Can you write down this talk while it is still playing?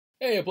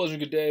Hey, a pleasant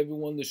good day,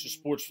 everyone. This is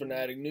Sports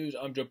Fanatic News.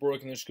 I'm Joe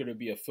Burke, and this is going to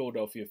be a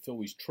Philadelphia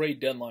Phillies trade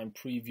deadline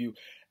preview,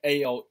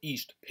 AL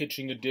East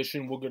pitching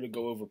edition. We're going to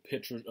go over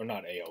pitchers, or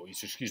not AL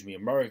East,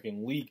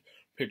 American League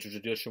pitchers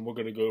edition. We're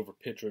going to go over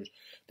pitchers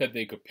that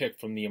they could pick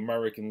from the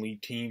American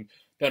League team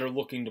that are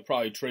looking to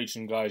probably trade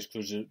some guys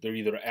because they're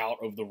either out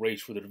of the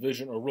race for the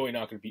division or really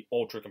not going to be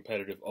ultra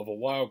competitive of a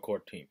wild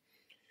card team.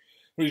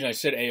 The reason I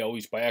said AL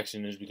East by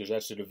accident is because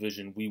that's the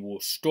division we will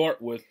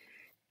start with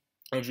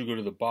as we go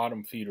to the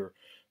bottom feeder.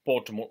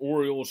 Baltimore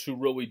Orioles, who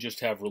really just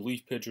have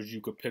relief pitchers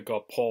you could pick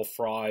up. Paul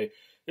Fry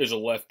is a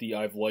lefty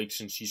I've liked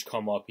since he's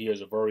come up. He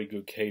has a very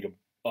good K to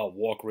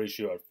walk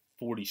ratio at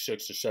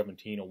 46 to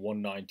 17, a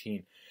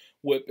 119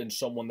 whip, and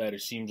someone that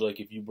it seems like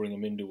if you bring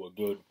him into a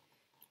good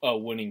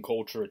winning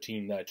culture, a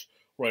team that's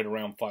right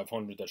around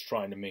 500 that's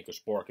trying to make a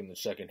spark in the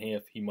second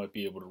half, he might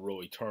be able to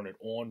really turn it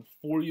on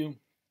for you.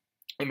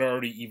 And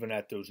already even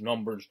at those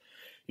numbers,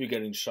 you're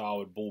getting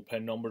solid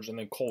bullpen numbers. And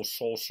then Cole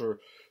Sulser,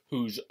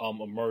 who's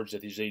emerged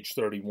at his age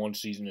 31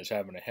 season, is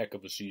having a heck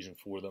of a season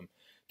for them.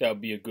 That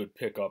would be a good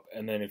pickup.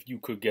 And then if you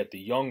could get the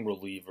young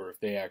reliever, if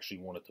they actually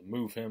wanted to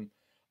move him,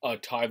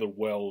 Tyler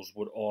Wells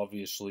would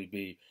obviously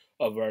be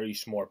a very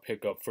smart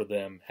pickup for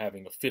them,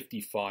 having a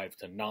 55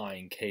 to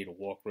 9 K to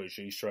walk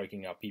ratio. He's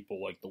striking out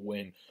people like the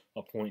Win,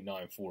 a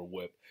 .94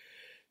 whip.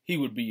 He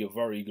would be a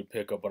very good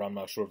pickup, but I'm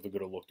not sure if they're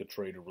going to look to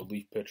trade a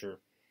relief pitcher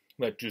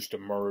that just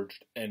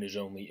emerged and is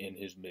only in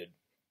his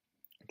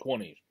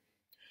mid-20s.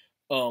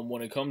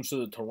 When it comes to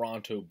the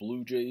Toronto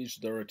Blue Jays,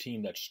 they're a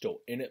team that's still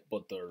in it,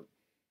 but they're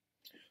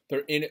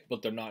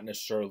not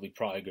necessarily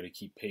probably going to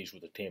keep pace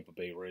with the Tampa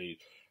Bay Rays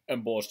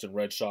and Boston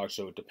Red Sox,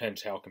 so it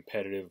depends how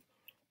competitive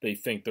they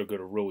think they're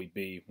going to really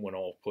be when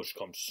all push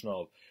comes to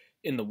shove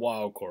in the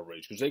wild card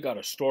race, because they got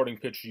a starting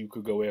pitcher you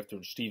could go after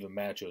in Steven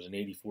Matthews, an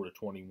 84 to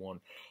 21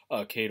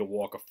 K to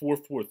walk, a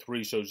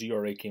 4.43, so his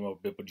ERA came up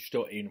a bit, but he's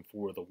still 8-4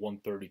 with a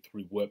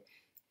 133 whip,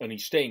 and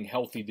he's staying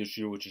healthy this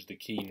year, which is the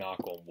key, knock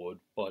on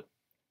wood. But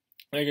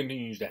that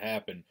continues to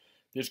happen.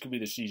 This could be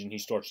the season he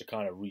starts to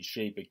kind of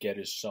reshape it, get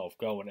himself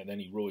going, and then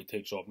he really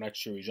takes off.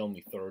 Next year, he's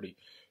only 30,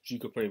 so you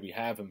could probably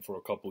have him for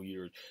a couple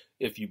years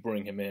if you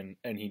bring him in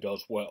and he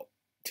does well.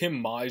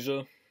 Tim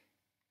Misa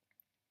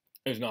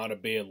is not a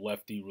bad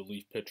lefty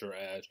relief pitcher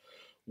as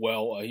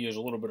well. He has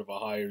a little bit of a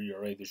higher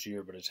ERA this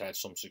year, but has had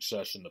some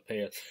success in the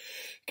past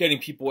getting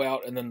people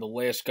out. And then the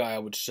last guy I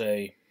would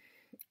say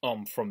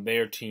from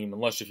their team,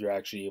 unless if you're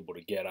actually able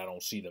to get, I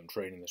don't see them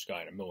trading this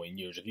guy in a million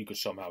years. If you could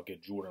somehow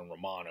get Jordan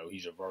Romano,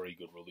 he's a very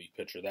good relief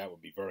pitcher. That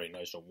would be very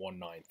nice, a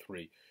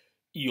 1.93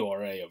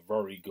 ERA, a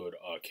very good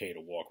K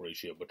to walk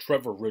ratio. But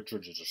Trevor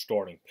Richards is a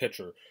starting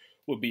pitcher,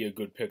 would be a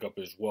good pickup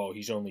as well.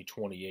 He's only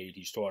 28.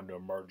 He's starting to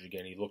emerge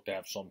again. He looked to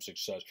have some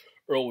success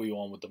early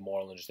on with the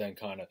Marlins, then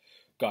kind of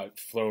got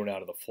thrown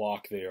out of the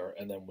flock there,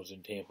 and then was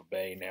in Tampa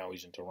Bay. Now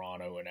he's in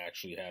Toronto and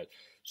actually had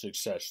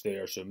success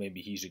there, so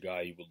maybe he's a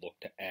guy you would look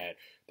to add.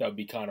 That would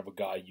be kind of a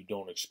guy you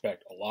don't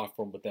expect a lot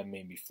from, but then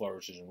maybe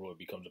flourishes and really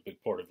becomes a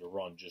big part of your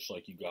run, just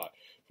like you got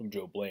from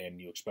Joe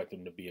Bland. You expect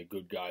him to be a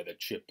good guy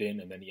that chipped in,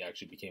 and then he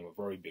actually became a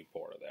very big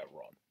part of that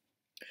run.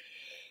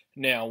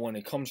 Now, when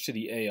it comes to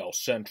the AL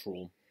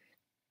Central,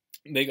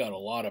 they got a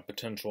lot of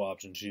potential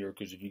options here,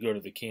 because if you go to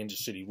the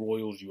Kansas City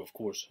Royals, you of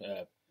course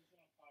have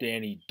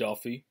Danny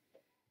Duffy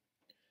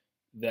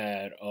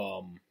that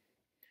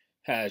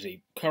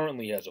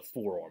currently has a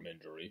forearm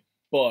injury,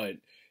 but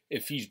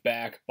if he's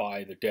back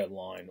by the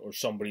deadline or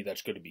somebody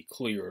that's going to be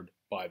cleared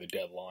by the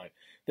deadline,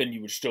 then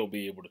you would still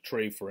be able to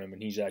trade for him,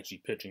 and he's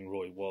actually pitching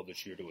really well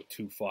this year to a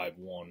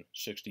 2.51,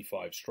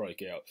 65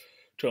 strikeout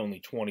to only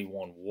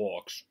 21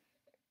 walks.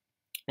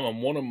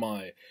 One of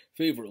my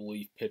favorite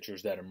relief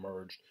pitchers that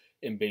emerged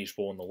in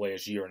baseball in the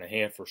last year and a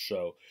half or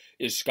so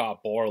is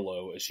Scott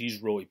Barlow, as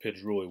he's really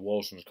pitched really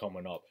well since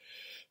coming up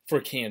for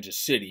Kansas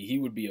City. He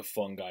would be a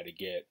fun guy to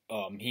get.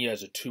 He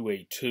has a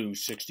 2.82,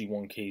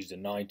 61 Ks to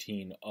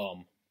 19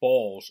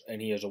 balls,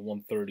 and he has a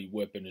 130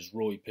 whip and has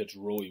really pitched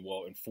really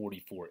well in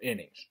 44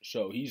 innings.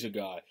 So he's a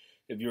guy,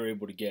 if you're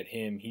able to get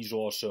him, he's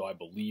also, I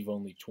believe,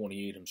 only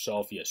 28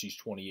 himself. Yes, he's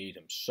 28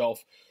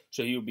 himself.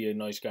 So he would be a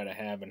nice guy to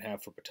have and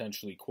have for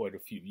potentially quite a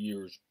few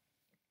years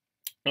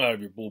out of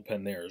your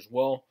bullpen there as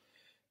well.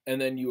 And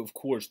then you, of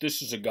course,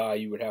 this is a guy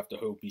you would have to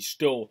hope he's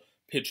still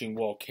pitching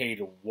well, K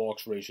to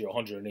walks ratio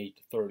 108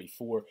 to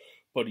 34,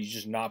 but he's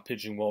just not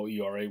pitching well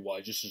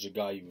ERA-wise. This is a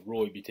guy you would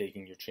really be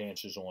taking your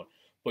chances on.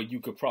 But you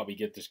could probably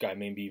get this guy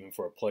maybe even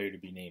for a player to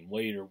be named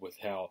later with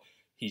how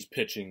he's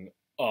pitching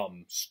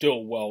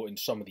still well in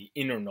some of the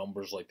inner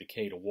numbers like the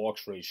K to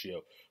walks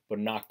ratio, but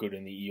not good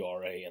in the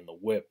ERA and the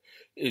whip,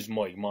 is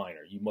Mike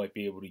Minor. You might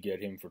be able to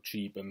get him for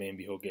cheap, and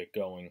maybe he'll get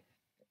going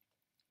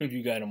if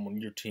you got him on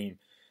your team,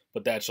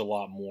 but that's a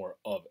lot more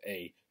of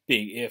a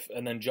big if.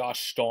 And then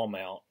Josh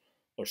Stallmont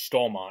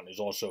is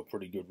also a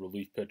pretty good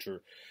relief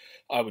pitcher.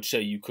 I would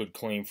say you could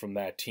claim from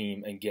that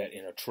team and get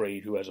in a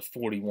trade who has a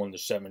 41 to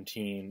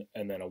 17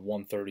 and then a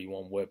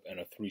 131 whip and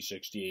a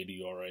 3.68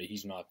 ERA.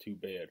 He's not too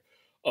bad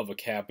of a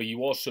cap. But you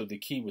also, the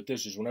key with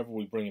this is whenever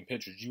we bring in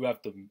pitchers, you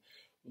have to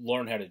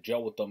learn how to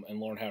gel with them and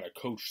learn how to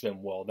coach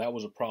them well. That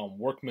was a problem.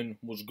 Workman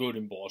was good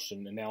in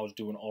Boston and now is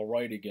doing all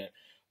right again.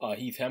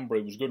 Heath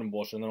Hembree was good in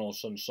Boston and then all of a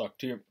sudden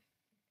sucked here.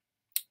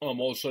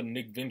 All of a sudden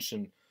Nick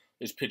Vincent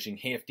is pitching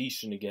half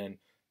decent again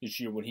this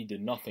year when he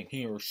did nothing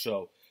here.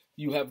 So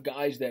you have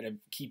guys that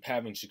keep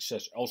having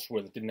success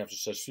elsewhere that didn't have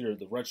success here.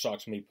 The Red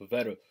Sox made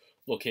Pivetta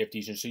look half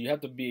decent. So you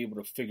have to be able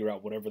to figure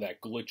out whatever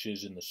that glitch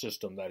is in the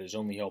system that is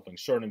only helping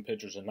certain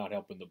pitchers and not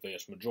helping the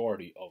vast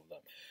majority of them.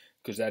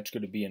 Because that's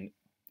going to be an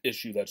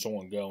issue that's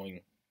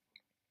ongoing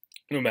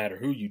no matter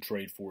who you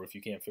trade for if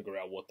you can't figure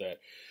out what that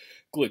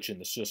glitch in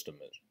the system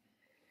is.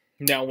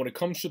 Now, when it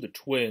comes to the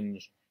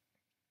Twins,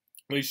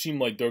 they seem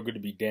like they're going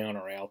to be down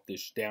and out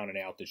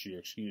this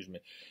year.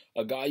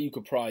 A guy you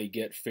could probably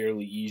get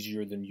fairly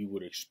easier than you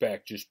would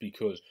expect, just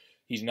because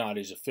he's not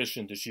as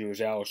efficient this year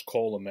as Alex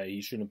Colomé.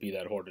 He shouldn't be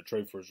that hard to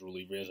trade for his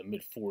reliever. He has a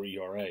mid-4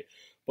 ERA,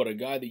 but a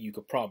guy that you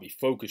could probably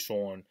focus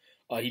on.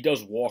 He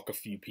does walk a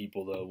few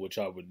people though, which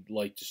I would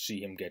like to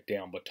see him get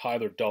down. But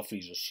Tyler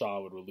Duffy's a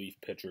solid relief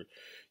pitcher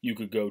you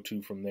could go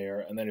to from there.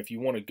 And then if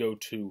you want to go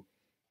to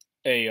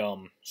a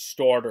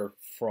starter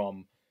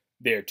from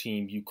their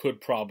team, you could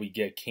probably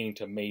get Kane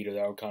Tomato.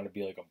 That would kind of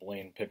be like a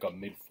bland pickup,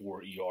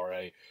 mid-4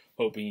 ERA,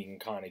 hoping he can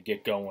kind of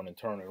get going and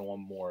turn it on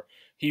more.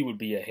 He would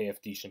be a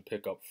half-decent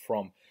pickup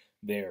from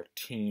their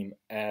team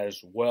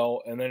as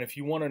well. And then if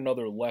you want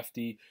another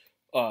lefty,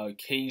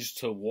 K's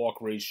to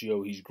walk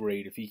ratio, he's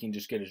great. If he can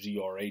just get his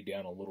ERA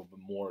down a little bit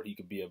more, he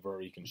could be a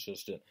very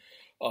consistent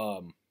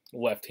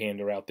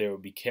left-hander out there.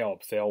 Would be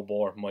Caleb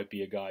Thalbar, might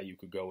be a guy you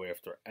could go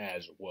after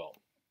as well.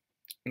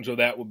 And so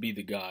that would be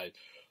the guy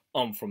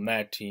from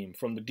that team.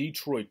 From the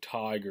Detroit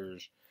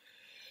Tigers,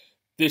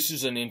 this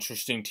is an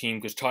interesting team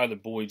because Tyler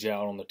Boyd's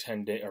out on the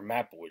 10-day, or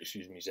Matt Boyd,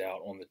 is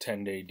out on the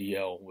 10-day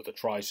DL with a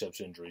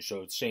triceps injury.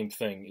 So the same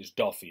thing is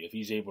Duffy. If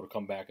he's able to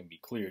come back and be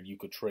cleared, you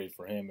could trade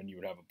for him and you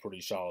would have a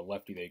pretty solid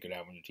lefty that you could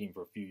have on your team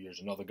for a few years.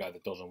 Another guy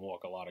that doesn't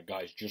walk a lot of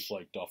guys, just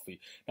like Duffy.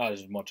 Not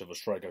as much of a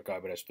strikeout guy,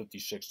 but has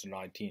 56 to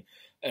 19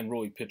 and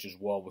really pitches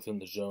well within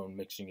the zone,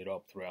 mixing it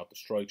up throughout the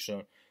strike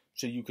zone.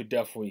 So you could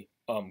definitely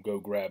go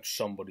grab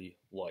somebody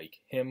like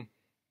him.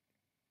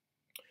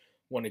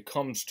 When it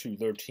comes to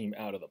their team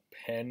out of the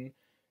pen,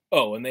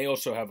 and they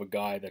also have a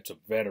guy that's a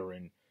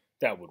veteran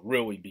that would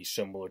really be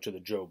similar to the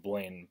Joe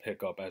Blanton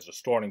pickup as a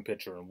starting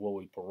pitcher, and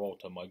Willie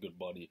Peralta, my good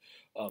buddy.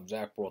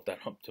 Zach brought that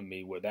up to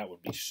me, where that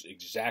would be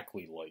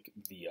exactly like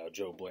the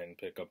Joe Blanton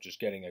pickup, just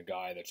getting a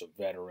guy that's a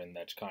veteran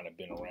that's kind of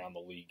been around the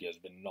league, has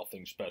been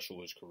nothing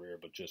special his career,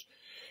 but just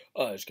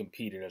has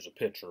competed as a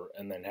pitcher,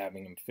 and then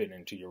having him fit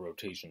into your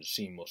rotation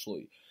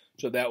seamlessly.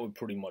 So that would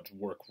pretty much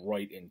work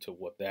right into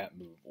what that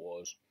move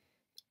was.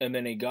 And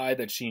then a guy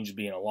that seems to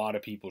be in a lot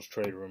of people's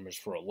trade rumors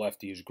for a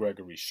lefty is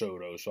Gregory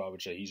Soto. So I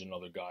would say he's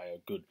another guy, a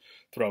good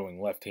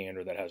throwing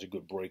left-hander that has a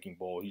good breaking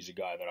ball. He's a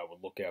guy that I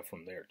would look at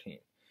from their team.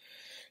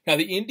 Now,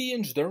 the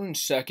Indians, they're in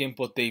second,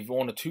 but they've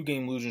on a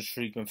 2-game losing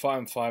streak, been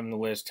 5-5 in the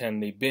last 10.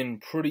 They've been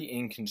pretty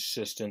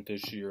inconsistent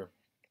this year.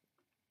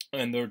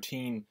 And their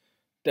team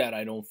that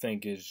I don't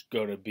think is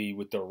going to be,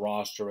 with their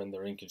roster and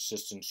their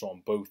inconsistency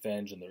on both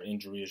ends and their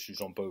injury issues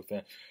on both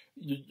ends,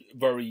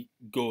 very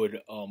good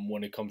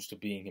when it comes to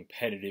being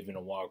competitive in a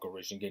wildcard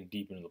race and getting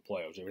deep into the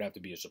playoffs. It would have to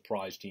be a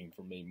surprise team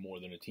for me more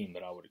than a team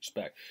that I would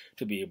expect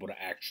to be able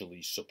to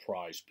actually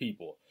surprise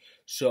people.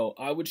 So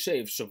I would say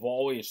if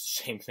Savali, it's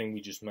the same thing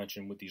we just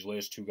mentioned with these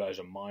last two guys,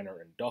 Minor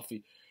and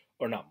Duffy,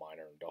 or not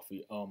Minor and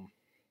Duffy,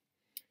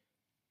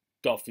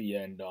 Duffy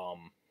and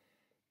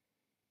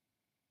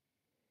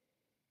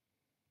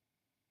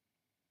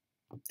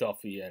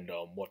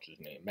what's his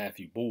name,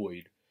 Matthew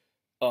Boyd.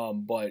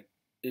 But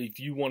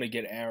if you want to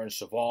get Aaron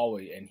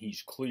Savali and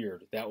he's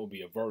cleared, that will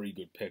be a very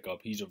good pickup.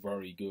 He's a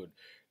very good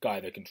guy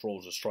that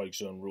controls the strike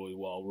zone really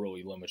well,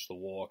 really limits the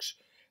walks,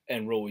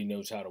 and really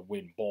knows how to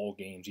win ball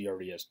games. He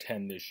already has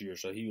 10 this year,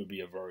 so he would be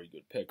a very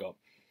good pickup.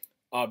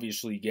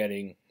 Obviously,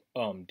 getting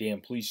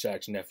Dan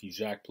Plesac's nephew,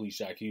 Zach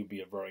Plesac, he would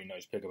be a very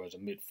nice pickup as a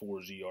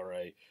mid-4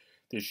 ERA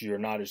this year.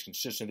 Not as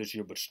consistent this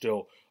year, but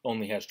still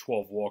only has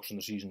 12 walks in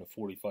the season to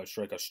 45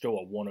 strikeouts, still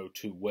a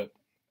 102 whip.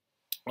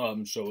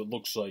 So it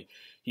looks like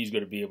he's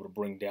going to be able to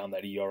bring down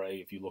that ERA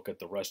if you look at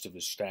the rest of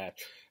his stats.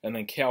 And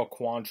then Cal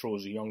Quantrill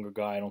is a younger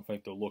guy. I don't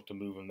think they'll look to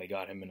move him. They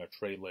got him in a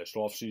trade last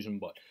offseason,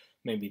 but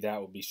maybe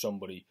that would be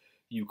somebody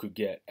you could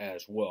get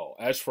as well.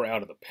 As for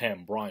out of the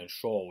pen, Brian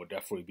Shaw would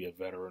definitely be a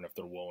veteran if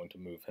they're willing to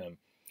move him.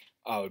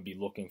 I would be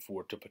looking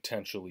for to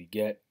potentially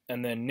get.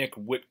 And then Nick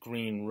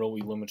Whitgreen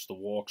really limits the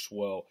walks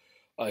well.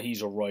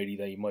 He's a righty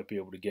that you might be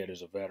able to get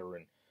as a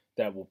veteran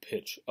that will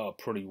pitch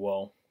pretty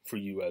well for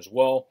you as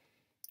well.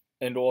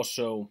 And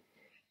also,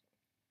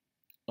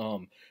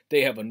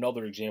 they have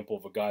another example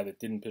of a guy that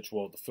didn't pitch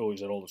well with the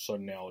Phillies that all of a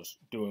sudden now is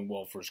doing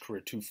well for his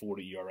career,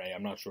 2.40 ERA.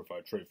 I'm not sure if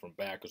I'd trade for him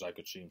back because I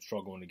could see him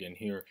struggling again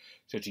here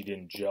since he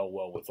didn't gel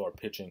well with our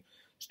pitching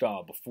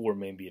style before.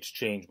 Maybe it's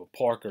changed, but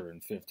Parker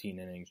in 15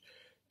 innings,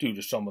 due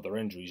to some of their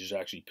injuries, has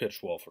actually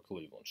pitched well for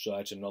Cleveland. So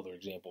that's another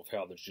example of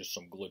how there's just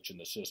some glitch in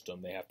the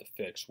system they have to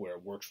fix where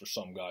it works for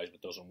some guys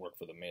but doesn't work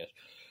for the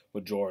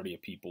majority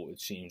of people, it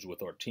seems,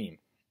 with our team.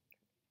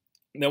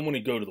 Then when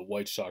you go to the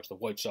White Sox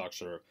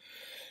are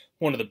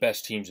one of the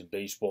best teams in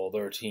baseball.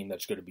 They're a team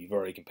that's going to be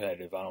very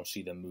competitive. I don't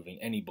see them moving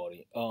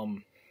anybody.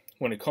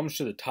 When it comes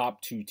to the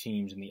top two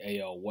teams in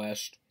the AL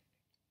West,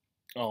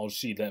 I don't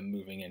see them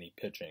moving any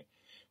pitching.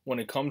 When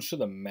it comes to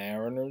the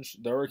Mariners,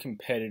 they're a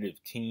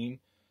competitive team,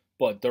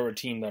 but they're a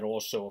team that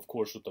also, of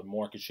course, with the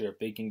market share, if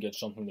they can get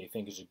something they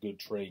think is a good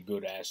trade,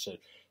 good asset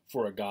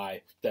for a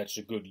guy that's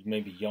a good,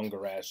 maybe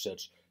younger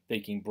assets, they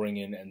can bring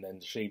in and then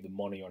save the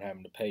money on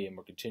having to pay him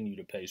or continue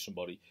to pay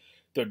somebody.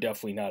 They're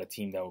definitely not a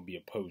team that would be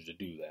opposed to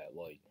do that.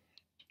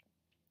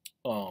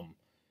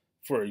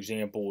 For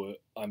example,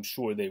 I'm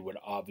sure they would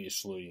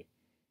obviously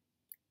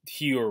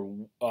hear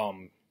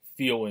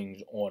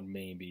feelings on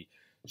maybe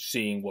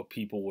seeing what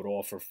people would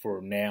offer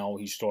for now.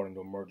 He's starting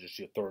to emerge as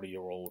your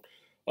 30-year-old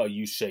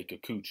Yusei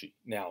Kikuchi.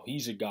 Now,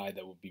 he's a guy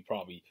that would be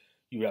probably,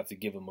 you'd have to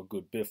give him a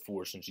good bit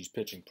for since he's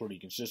pitching pretty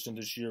consistent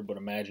this year, but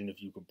imagine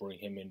if you could bring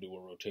him into a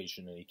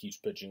rotation and he keeps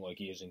pitching like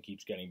he is and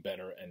keeps getting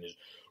better and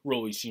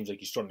really seems like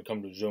he's starting to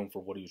come to his own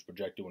for what he was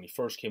projected when he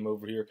first came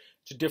over here.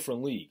 It's a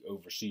different league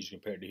overseas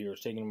compared to here.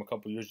 It's taken him a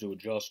couple years to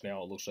adjust.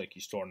 Now it looks like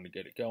he's starting to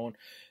get it going,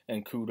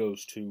 and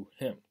kudos to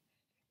him.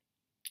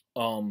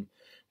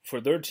 For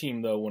their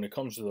team, though, when it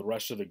comes to the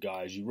rest of the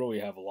guys, you really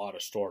have a lot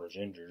of starters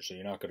injured, so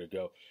you're not going to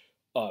go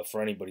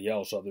for anybody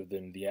else other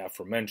than the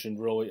aforementioned,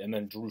 really. And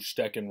then Drew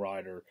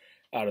Steckenrider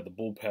out of the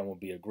bullpen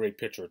would be a great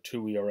pitcher, a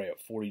 2 ERA,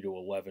 a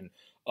 40-11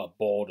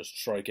 ball to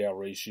strikeout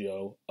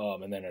ratio,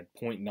 and then a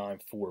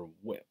 .94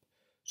 whip.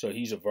 So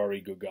he's a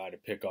very good guy to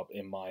pick up,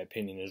 in my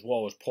opinion, as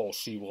well as Paul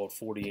Sewald,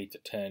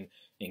 48-10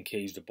 in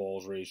Ks to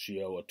balls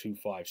ratio, a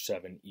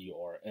 2.57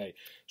 ERA.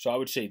 So I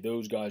would say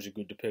those guys are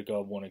good to pick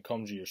up. When it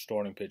comes to your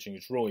starting pitching,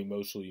 it's really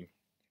mostly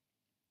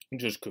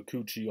just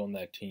Kikuchi on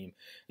that team.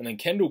 And then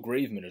Kendall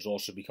Graveman has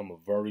also become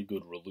a very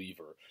good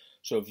reliever.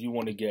 So if you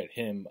want to get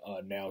him,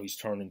 now he's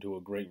turned into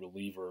a great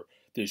reliever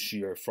this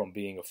year from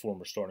being a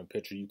former starting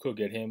pitcher. You could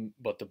get him,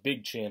 but the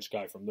big chance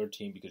guy from their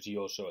team, because he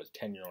also has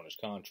tenure on his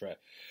contract,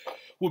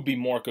 would be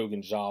Marco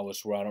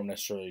Gonzalez, where I don't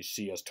necessarily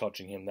see us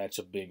touching him. That's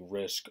a big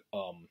risk.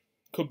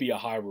 Could be a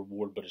high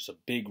reward, but it's a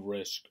big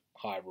risk,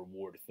 high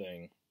reward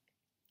thing,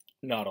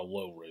 not a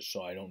low risk,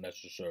 so I don't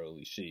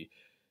necessarily see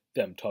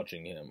them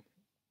touching him.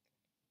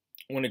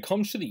 When it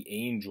comes to the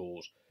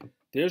Angels,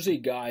 there's a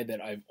guy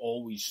that I've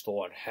always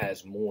thought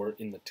has more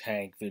in the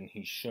tank than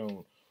he's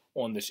shown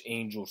on this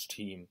Angels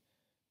team,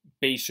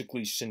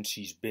 basically since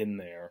he's been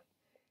there.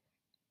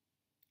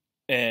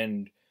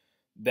 And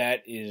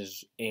that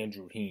is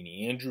Andrew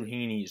Heaney. Andrew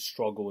Heaney is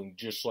struggling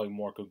just like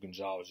Marco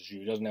Gonzalez this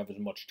year. He doesn't have as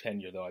much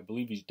tenure, though. I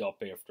believe he's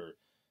up after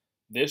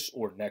this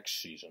or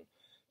next season.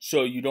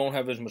 So you don't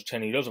have as much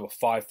tenure. He does have a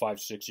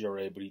 5.56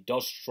 ERA, but he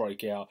does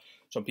strike out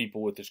some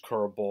people with his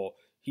curveball.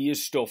 He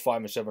is still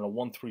 5-7, a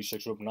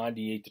 1.36 whip,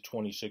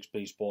 98-26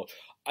 baseball.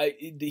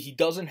 He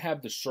doesn't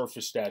have the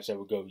surface stats that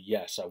would go,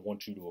 yes, I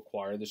want you to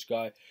acquire this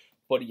guy,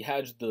 but he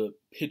has the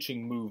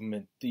pitching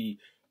movement, the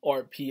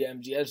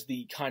RPMs, he has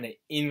the kind of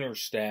inner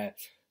stat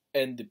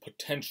and the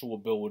potential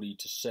ability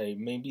to say,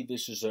 maybe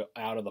this is an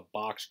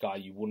out-of-the-box guy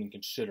you wouldn't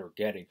consider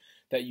getting,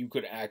 that you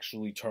could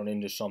actually turn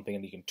into something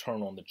and he can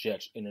turn on the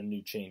Jets in a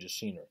new change of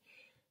scenery.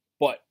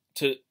 But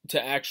to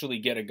actually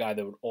get a guy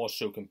that would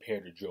also compare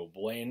to Joe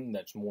Blanton,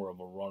 that's more of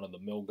a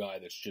run-of-the-mill guy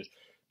that's just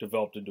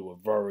developed into a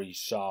very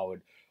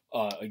solid,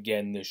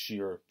 again this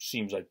year,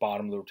 seems like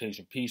bottom of the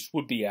rotation piece,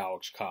 would be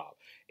Alex Cobb.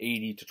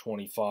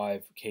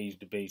 80-25 Ks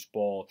to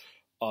baseball,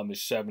 is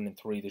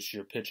 7-3 this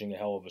year, pitching a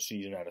hell of a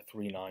season at a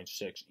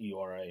 3.96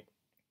 ERA.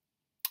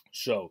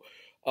 So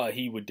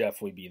he would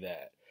definitely be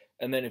that.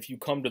 And then if you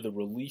come to the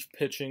relief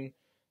pitching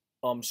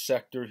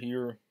sector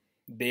here,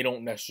 they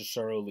don't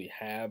necessarily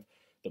have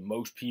the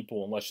most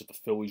people, unless if the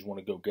Phillies want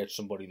to go get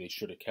somebody they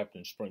should have kept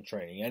in spring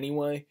training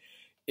anyway.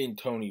 In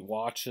Tony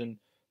Watson,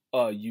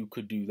 you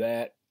could do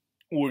that,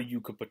 or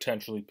you could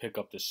potentially pick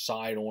up the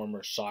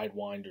sidearmer,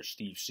 sidewinder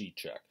Steve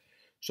Cechek.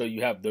 So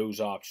you have those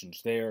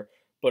options there.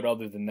 But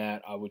other than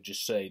that, I would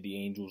just say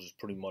the Angels is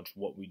pretty much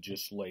what we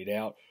just laid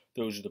out.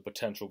 Those are the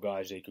potential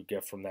guys they could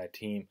get from that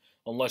team.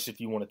 Unless if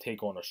you want to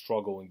take on a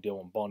struggling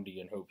Dylan Bundy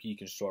and hope he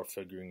can start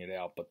figuring it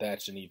out. But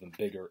that's an even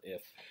bigger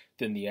if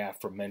than the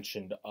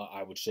aforementioned,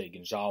 I would say,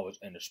 Gonzalez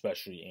and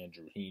especially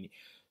Andrew Heaney.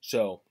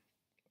 So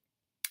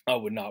I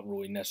would not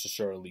really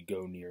necessarily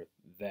go near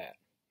that.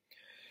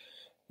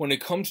 When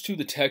it comes to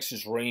the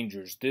Texas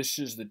Rangers, this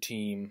is the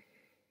team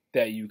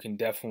that you can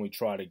definitely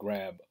try to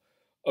grab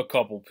a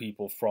couple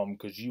people from,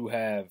 because you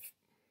have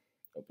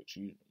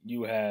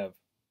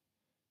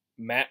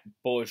Matt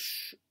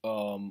Bush,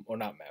 or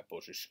not Matt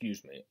Bush,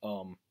 excuse me,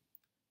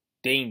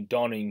 Dane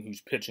Dunning,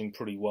 who's pitching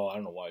pretty well. I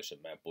don't know why I said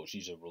Matt Bush.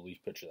 He's a relief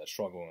pitcher that's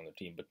struggling on the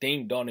team. But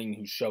Dane Dunning,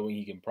 who's showing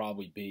he can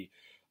probably be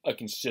a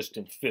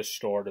consistent fifth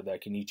starter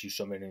that can eat you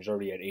some innings,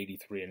 already at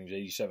 83 innings,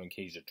 87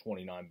 Ks at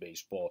 29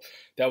 baseball.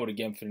 That would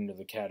again fit into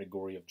the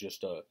category of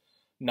just a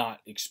not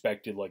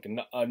expected, like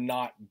a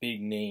not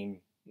big name,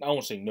 I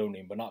won't say no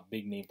name, but not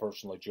big name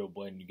person like Joe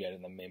Blanton you get,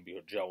 and then maybe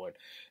Joe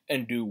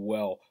and do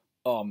well.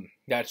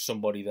 That's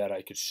somebody that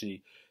I could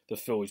see. the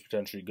Phillies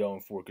potentially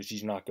going for because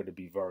he's not going to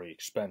be very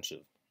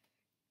expensive.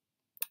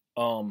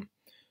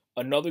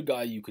 Another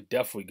guy you could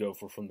definitely go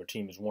for from their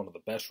team is one of the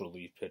best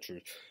relief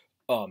pitchers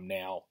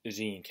now is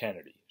Ian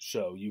Kennedy.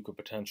 So you could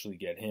potentially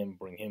get him,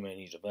 bring him in.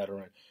 He's a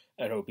veteran,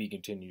 and hope he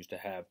continues to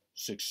have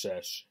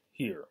success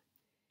here.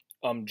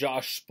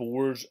 Josh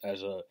Spores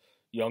as a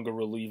younger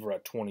reliever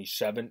at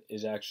 27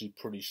 is actually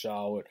pretty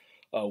solid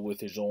with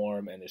his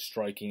arm and his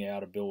striking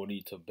out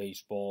ability to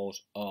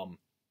baseballs.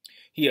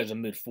 He has a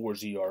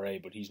mid-4s ERA,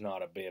 but he's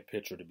not a bad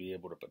pitcher to be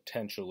able to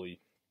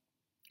potentially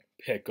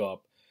pick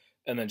up.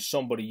 And then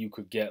somebody you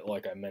could get,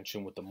 like I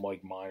mentioned, with the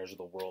Mike Minors of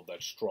the world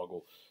that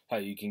struggle, how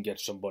you can get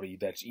somebody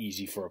that's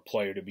easy for a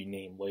player to be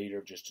named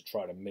later just to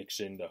try to mix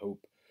in to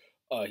hope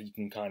he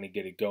can kind of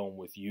get it going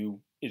with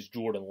you, is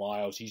Jordan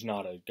Lyles. He's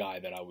not a guy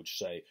that I would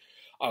say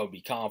I would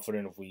be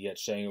confident if we get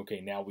saying, okay,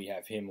 now we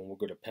have him and we're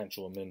going to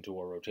pencil him into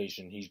our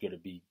rotation. He's going to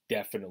be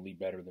definitely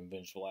better than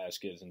Vince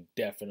Velasquez and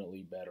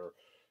definitely better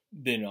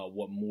than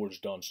what Moore's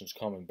done since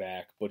coming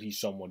back. But he's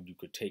someone you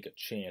could take a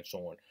chance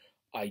on,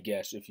 I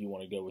guess, if you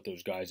want to go with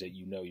those guys that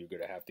you know you're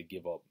going to have to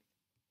give up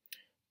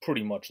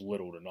pretty much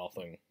little to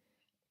nothing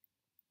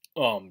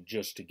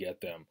just to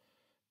get them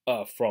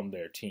from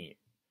their team.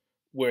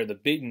 Where the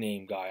big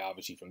name guy,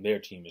 obviously, from their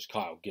team is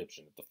Kyle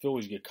Gibson. If the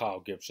Phillies get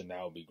Kyle Gibson,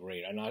 that would be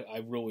great. And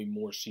I really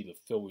more see the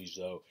Phillies,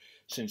 though,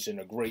 since in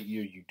a great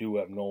year you do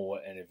have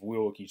Nola, and if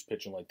Wheeler keeps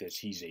pitching like this,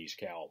 he's ace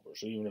caliber.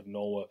 So even if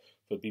Nola,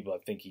 for the people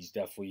that think he's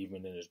definitely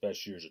even in his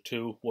best years, a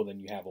 2, well, then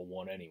you have a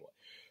 1 anyway.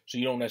 So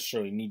you don't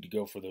necessarily need to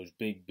go for those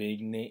big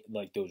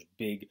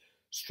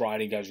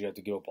striding guys you have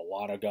to give up a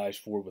lot of guys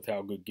for with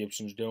how good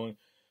Gibson's doing.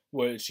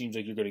 Where it seems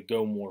like you're going to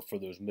go more for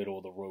those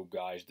middle-of-the-road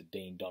guys, the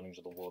Dane Dunnings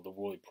of the world, the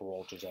Roy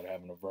Peraltas that are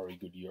having a very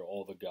good year,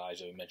 all the guys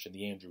that we mentioned,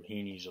 the Andrew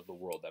Heaney's of the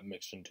world that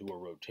mix into a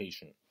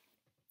rotation.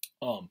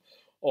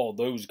 All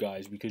those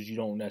guys, because you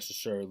don't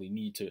necessarily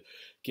need to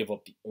give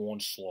up the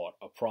onslaught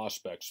of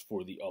prospects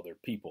for the other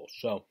people.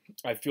 So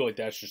I feel like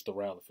that's just the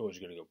route the Phillies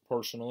are going to go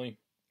personally.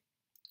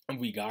 And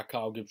we got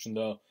Kyle Gibson,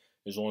 though,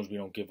 as long as we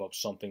don't give up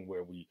something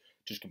where we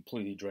just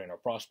completely drain our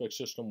prospect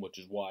system, which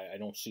is why I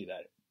don't see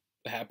that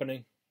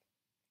happening.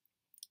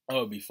 I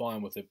would be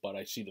fine with it, but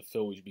I see the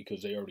Phillies,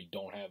 because they already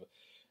don't have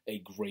a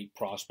great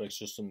prospect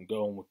system,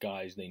 going with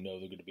guys they know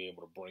they're going to be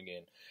able to bring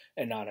in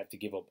and not have to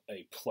give up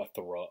a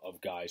plethora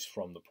of guys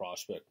from the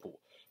prospect pool.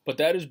 But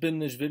that has been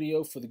this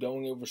video for the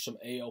going over some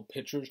AL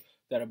pitchers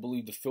that I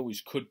believe the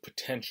Phillies could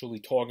potentially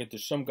target.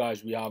 There's some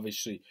guys we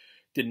obviously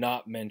did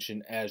not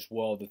mention as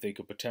well that they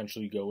could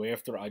potentially go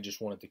after. I just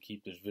wanted to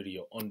keep this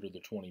video under the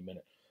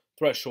 20-minute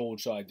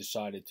threshold, so I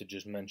decided to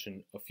just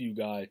mention a few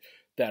guys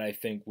that I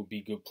think would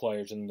be good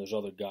players, and there's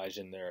other guys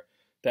in there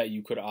that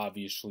you could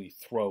obviously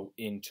throw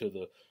into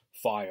the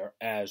fire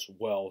as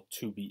well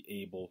to be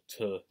able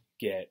to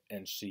get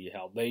and see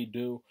how they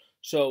do.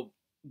 So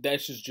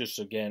this is just,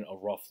 again, a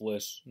rough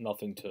list,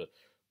 nothing to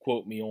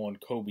quote me on.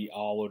 Kobe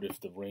Allard, if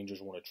the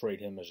Rangers want to trade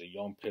him as a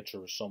young pitcher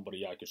or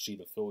somebody I could see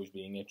the Phillies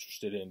being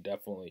interested in,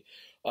 definitely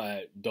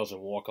doesn't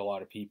walk a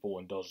lot of people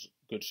and does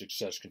good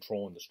success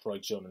controlling the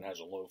strike zone and has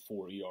a low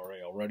 4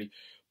 ERA already.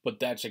 But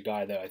that's a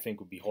guy that I think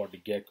would be hard to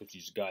get because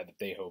he's a guy that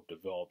they hope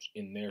develops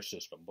in their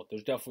system. But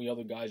there's definitely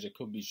other guys that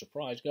could be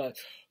surprise guys.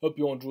 Hope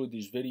you all enjoyed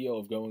this video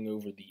of going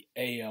over the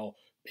AL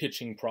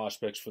pitching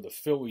prospects for the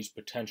Phillies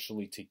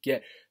potentially to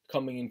get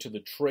coming into the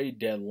trade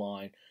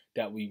deadline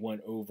that we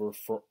went over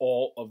for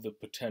all of the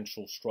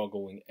potential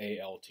struggling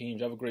AL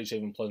teams. Have a great,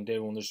 safe, and pleasant day.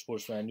 On this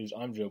Sports Fan News,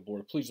 I'm Joe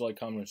Board. Please like,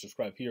 comment, and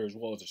subscribe here, as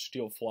well as the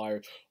Steel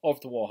Flyers,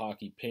 Off the Wall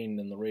Hockey, Pain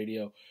in the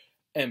Radio,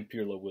 and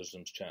Pure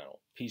Wisdom's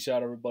channel. Peace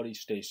out, everybody.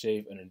 Stay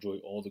safe and enjoy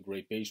all the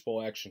great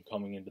baseball action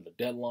coming into the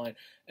deadline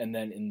and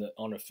then in the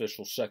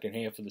unofficial second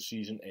half of the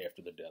season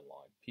after the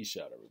deadline. Peace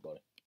out, everybody.